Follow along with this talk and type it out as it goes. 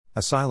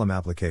Asylum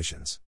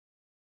applications.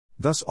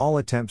 Thus all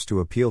attempts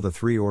to appeal the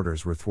 3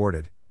 orders were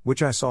thwarted,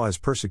 which I saw as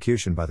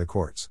persecution by the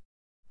courts.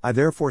 I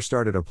therefore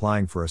started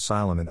applying for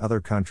asylum in other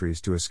countries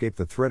to escape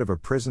the threat of a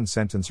prison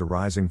sentence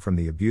arising from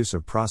the abuse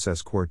of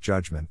process court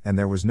judgment, and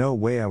there was no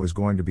way I was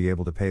going to be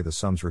able to pay the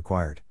sums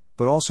required,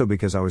 but also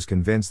because I was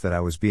convinced that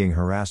I was being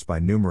harassed by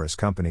numerous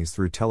companies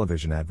through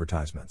television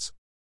advertisements.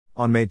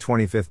 On May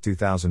 25,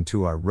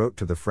 2002, I wrote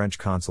to the French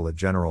Consulate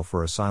General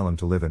for asylum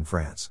to live in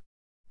France.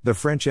 The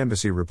French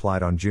Embassy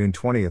replied on June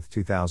 20,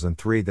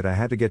 2003 that I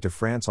had to get to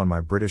France on my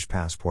British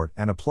passport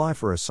and apply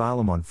for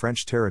asylum on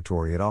French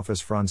territory at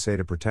Office Français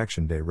de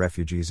Protection des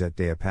Réfugiés et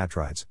des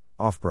Apatrides,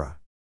 OFPRA.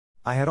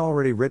 I had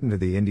already written to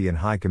the Indian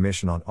High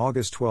Commission on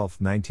August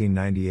 12,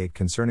 1998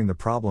 concerning the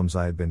problems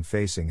I had been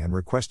facing and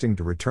requesting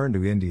to return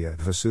to India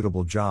if a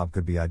suitable job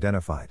could be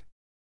identified.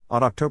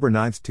 On October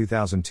 9,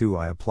 2002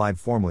 I applied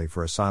formally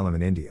for asylum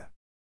in India.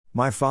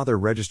 My father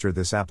registered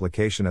this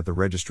application at the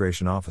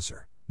registration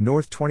officer,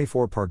 North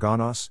 24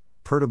 Parganas,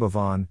 Purta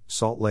Bhavan,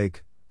 Salt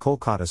Lake,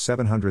 Kolkata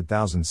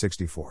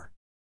 700,064.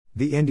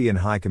 The Indian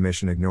High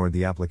Commission ignored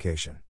the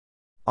application.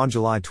 On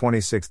July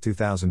 26,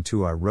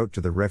 2002 I wrote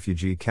to the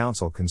Refugee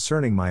Council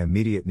concerning my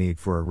immediate need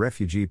for a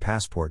refugee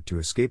passport to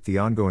escape the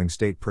ongoing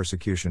state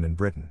persecution in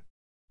Britain.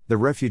 The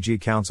Refugee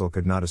Council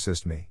could not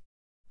assist me.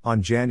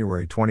 On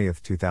January 20,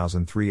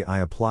 2003 I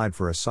applied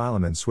for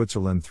asylum in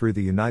Switzerland through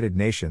the United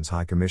Nations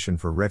High Commission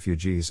for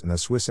Refugees and the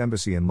Swiss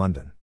Embassy in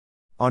London.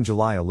 On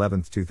July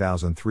 11,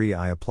 2003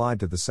 I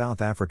applied to the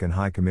South African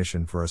High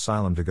Commission for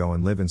asylum to go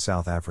and live in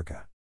South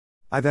Africa.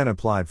 I then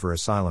applied for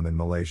asylum in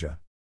Malaysia.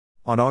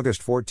 On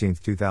August 14,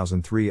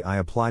 2003 I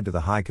applied to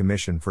the High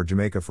Commission for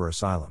Jamaica for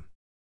asylum.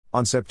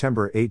 On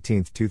September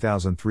 18,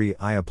 2003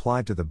 I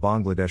applied to the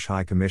Bangladesh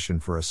High Commission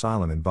for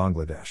asylum in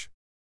Bangladesh.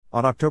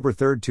 On October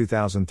 3,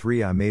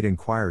 2003 I made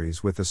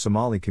inquiries with the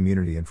Somali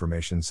Community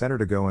Information Center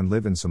to go and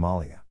live in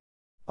Somalia.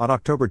 On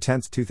October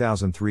 10,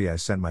 2003 I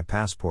sent my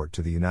passport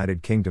to the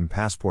United Kingdom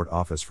Passport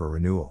Office for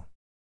renewal.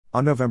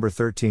 On November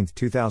 13,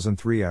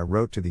 2003 I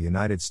wrote to the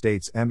United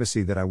States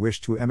Embassy that I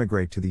wished to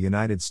emigrate to the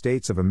United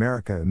States of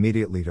America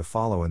immediately to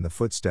follow in the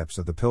footsteps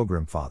of the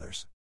Pilgrim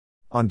Fathers.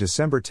 On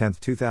December 10,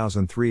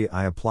 2003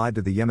 I applied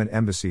to the Yemen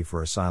Embassy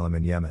for asylum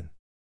in Yemen.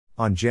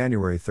 On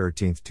January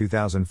 13,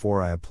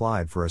 2004 I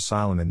applied for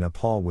asylum in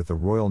Nepal with the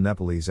Royal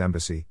Nepalese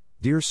Embassy.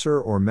 Dear Sir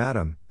or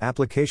Madam,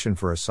 application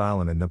for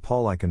asylum in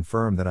Nepal. I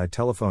confirm that I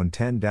telephoned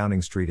 10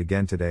 Downing Street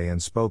again today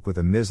and spoke with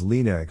a Ms.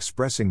 Lena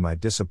expressing my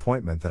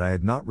disappointment that I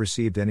had not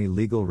received any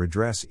legal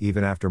redress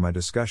even after my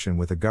discussion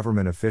with a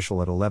government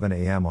official at 11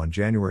 a.m. on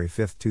January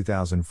 5,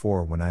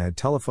 2004 when I had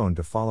telephoned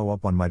to follow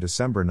up on my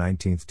December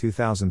 19,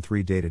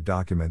 2003 dated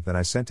document that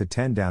I sent to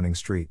 10 Downing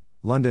Street,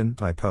 London,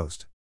 by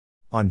post.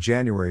 On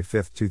January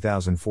 5,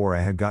 2004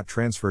 I had got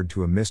transferred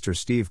to a Mr.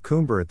 Steve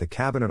Coomber at the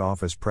Cabinet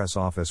Office Press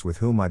Office with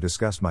whom I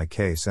discussed my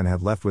case and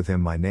had left with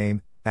him my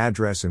name,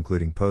 address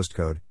including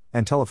postcode,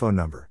 and telephone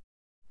number.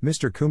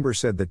 Mr. Coomber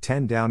said that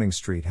 10 Downing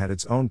Street had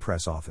its own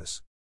press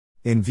office.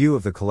 In view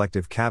of the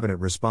collective cabinet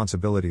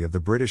responsibility of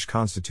the British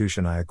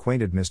Constitution I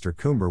acquainted Mr.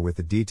 Coomber with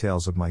the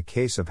details of my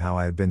case of how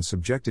I had been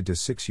subjected to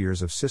 6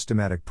 years of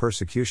systematic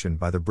persecution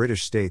by the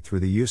British state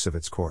through the use of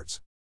its courts.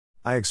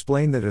 I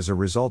explained that as a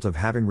result of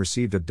having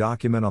received a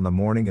document on the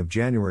morning of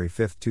January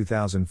 5,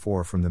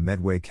 2004 from the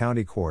Medway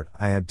County Court,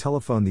 I had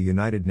telephoned the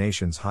United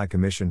Nations High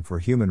Commission for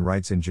Human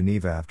Rights in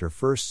Geneva after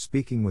first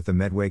speaking with the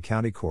Medway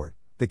County Court,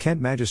 the Kent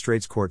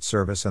Magistrates Court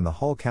Service and the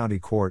Hull County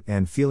Court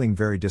and feeling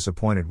very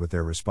disappointed with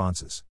their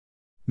responses.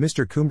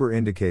 Mr. Coomber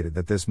indicated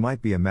that this might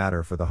be a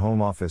matter for the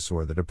Home Office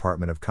or the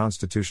Department of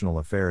Constitutional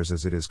Affairs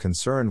as it is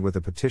concerned with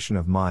a petition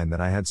of mine that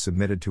I had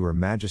submitted to Her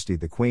Majesty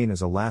the Queen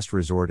as a last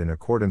resort in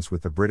accordance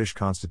with the British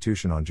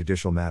Constitution on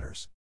judicial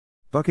matters.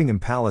 Buckingham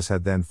Palace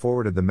had then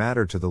forwarded the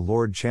matter to the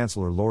Lord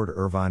Chancellor Lord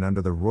Irvine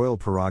under the royal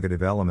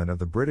prerogative element of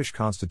the British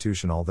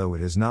Constitution, although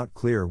it is not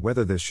clear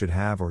whether this should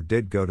have or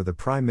did go to the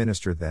Prime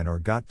Minister then or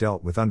got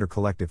dealt with under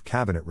collective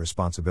cabinet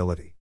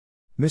responsibility.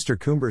 Mr.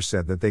 Coomber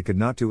said that they could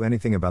not do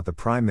anything about the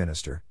Prime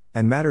Minister,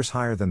 and matters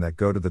higher than that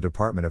go to the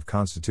Department of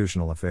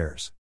Constitutional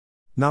Affairs.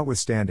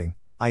 Notwithstanding,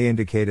 I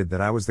indicated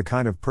that I was the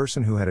kind of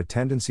person who had a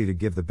tendency to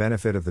give the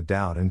benefit of the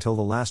doubt until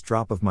the last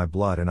drop of my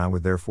blood and I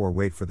would therefore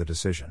wait for the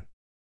decision.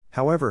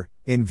 However,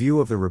 in view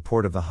of the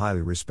report of the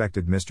highly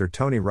respected Mr.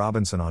 Tony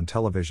Robinson on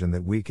television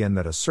that weekend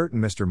that a certain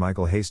Mr.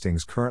 Michael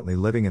Hastings currently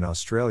living in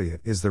Australia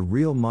is the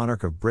real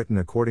monarch of Britain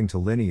according to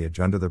lineage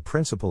under the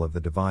principle of the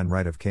divine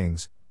right of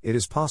kings, it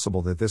is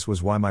possible that this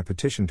was why my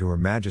petition to Her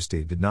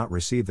Majesty did not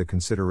receive the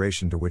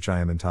consideration to which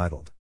I am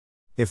entitled.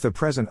 If the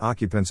present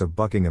occupants of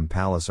Buckingham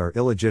Palace are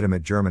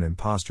illegitimate German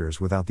impostors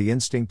without the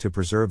instinct to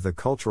preserve the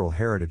cultural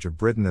heritage of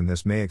Britain, then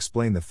this may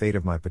explain the fate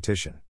of my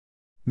petition.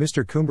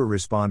 Mr. Coomber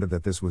responded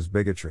that this was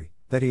bigotry,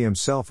 that he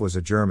himself was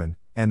a German,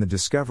 and the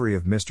discovery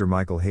of Mr.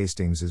 Michael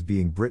Hastings as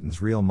being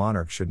Britain's real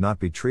monarch should not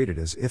be treated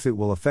as if it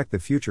will affect the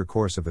future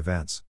course of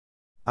events.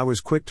 I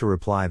was quick to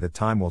reply that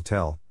time will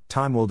tell,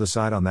 time will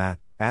decide on that,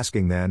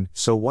 Asking then,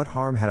 so what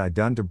harm had I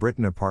done to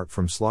Britain apart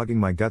from slogging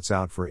my guts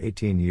out for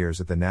 18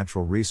 years at the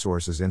Natural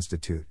Resources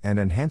Institute and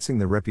enhancing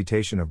the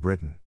reputation of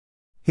Britain?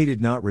 He did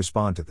not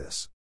respond to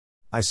this.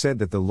 I said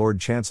that the Lord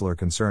Chancellor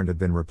concerned had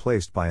been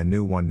replaced by a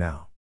new one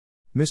now.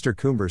 Mr.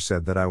 Coomber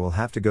said that I will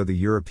have to go to the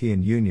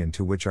European Union,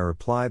 to which I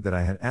replied that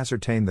I had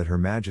ascertained that Her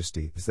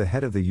Majesty is the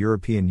head of the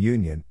European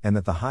Union and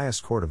that the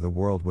highest court of the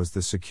world was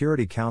the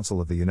Security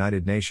Council of the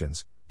United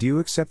Nations. Do you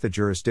accept the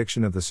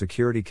jurisdiction of the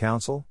Security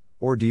Council?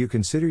 Or do you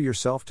consider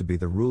yourself to be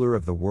the ruler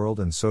of the world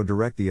and so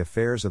direct the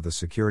affairs of the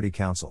Security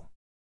Council?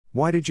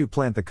 Why did you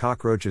plant the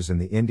cockroaches in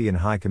the Indian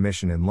High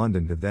Commission in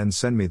London to then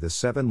send me the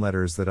 7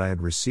 letters that I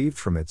had received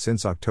from it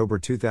since October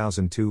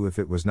 2002 if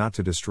it was not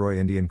to destroy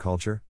Indian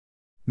culture?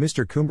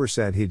 Mr. Coomber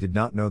said he did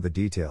not know the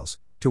details,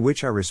 to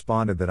which I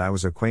responded that I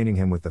was acquainting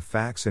him with the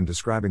facts and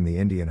describing the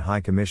Indian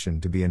High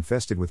Commission to be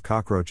infested with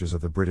cockroaches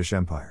of the British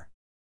Empire.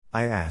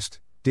 I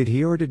asked, did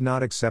he or did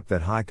not accept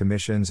that high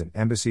commissions and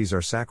embassies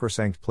are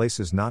sacrosanct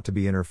places not to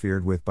be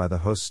interfered with by the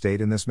host state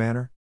in this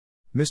manner?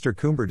 Mr.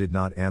 Coomber did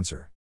not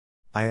answer.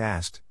 I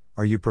asked,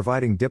 are you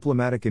providing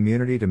diplomatic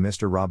immunity to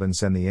Mr.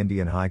 Robinson, the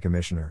Indian High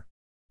Commissioner?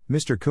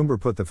 Mr.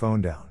 Coomber put the phone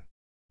down.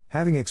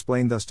 Having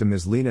explained thus to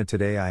Ms. Lena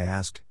today, I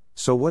asked,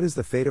 so what is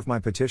the fate of my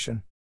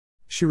petition?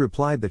 She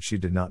replied that she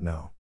did not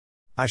know.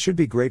 I should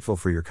be grateful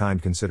for your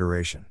kind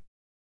consideration.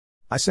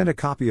 I sent a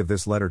copy of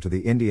this letter to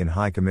the Indian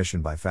High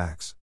Commission by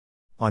fax.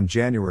 On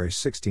January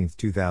 16,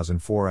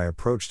 2004, I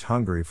approached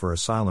Hungary for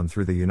asylum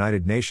through the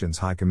United Nations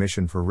High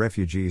Commission for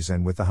Refugees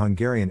and with the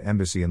Hungarian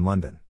Embassy in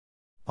London.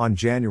 On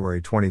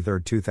January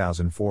 23,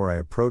 2004, I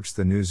approached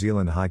the New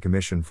Zealand High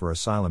Commission for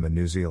Asylum in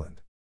New Zealand.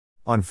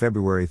 On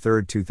February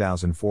 3,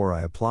 2004,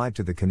 I applied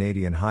to the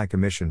Canadian High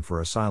Commission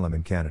for Asylum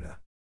in Canada.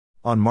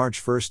 On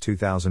March 1,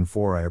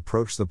 2004, I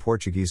approached the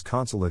Portuguese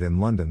Consulate in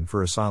London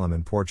for asylum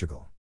in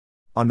Portugal.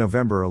 On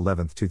November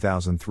 11,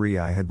 2003,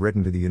 I had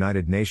written to the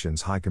United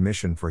Nations High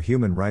Commission for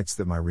Human Rights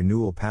that my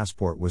renewal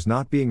passport was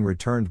not being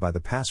returned by the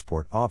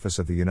Passport Office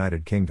of the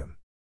United Kingdom.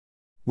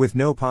 With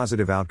no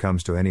positive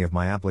outcomes to any of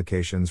my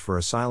applications for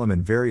asylum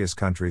in various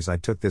countries, I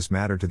took this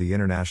matter to the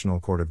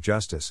International Court of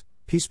Justice,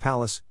 Peace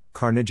Palace,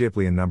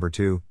 Carnegie No.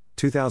 2,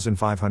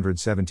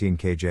 2517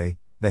 KJ,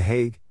 The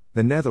Hague,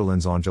 the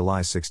Netherlands on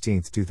July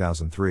 16,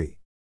 2003.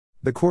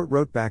 The court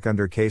wrote back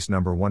under case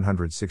number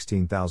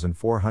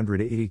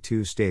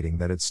 116482 stating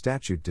that its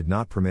statute did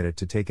not permit it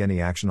to take any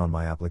action on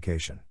my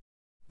application.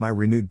 My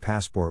renewed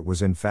passport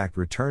was in fact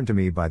returned to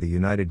me by the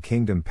United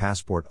Kingdom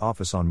Passport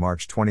Office on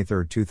March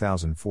 23,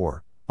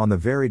 2004, on the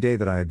very day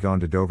that I had gone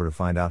to Dover to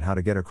find out how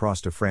to get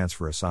across to France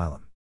for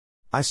asylum.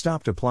 I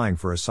stopped applying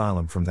for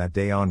asylum from that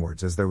day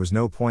onwards as there was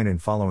no point in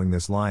following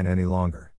this line any longer.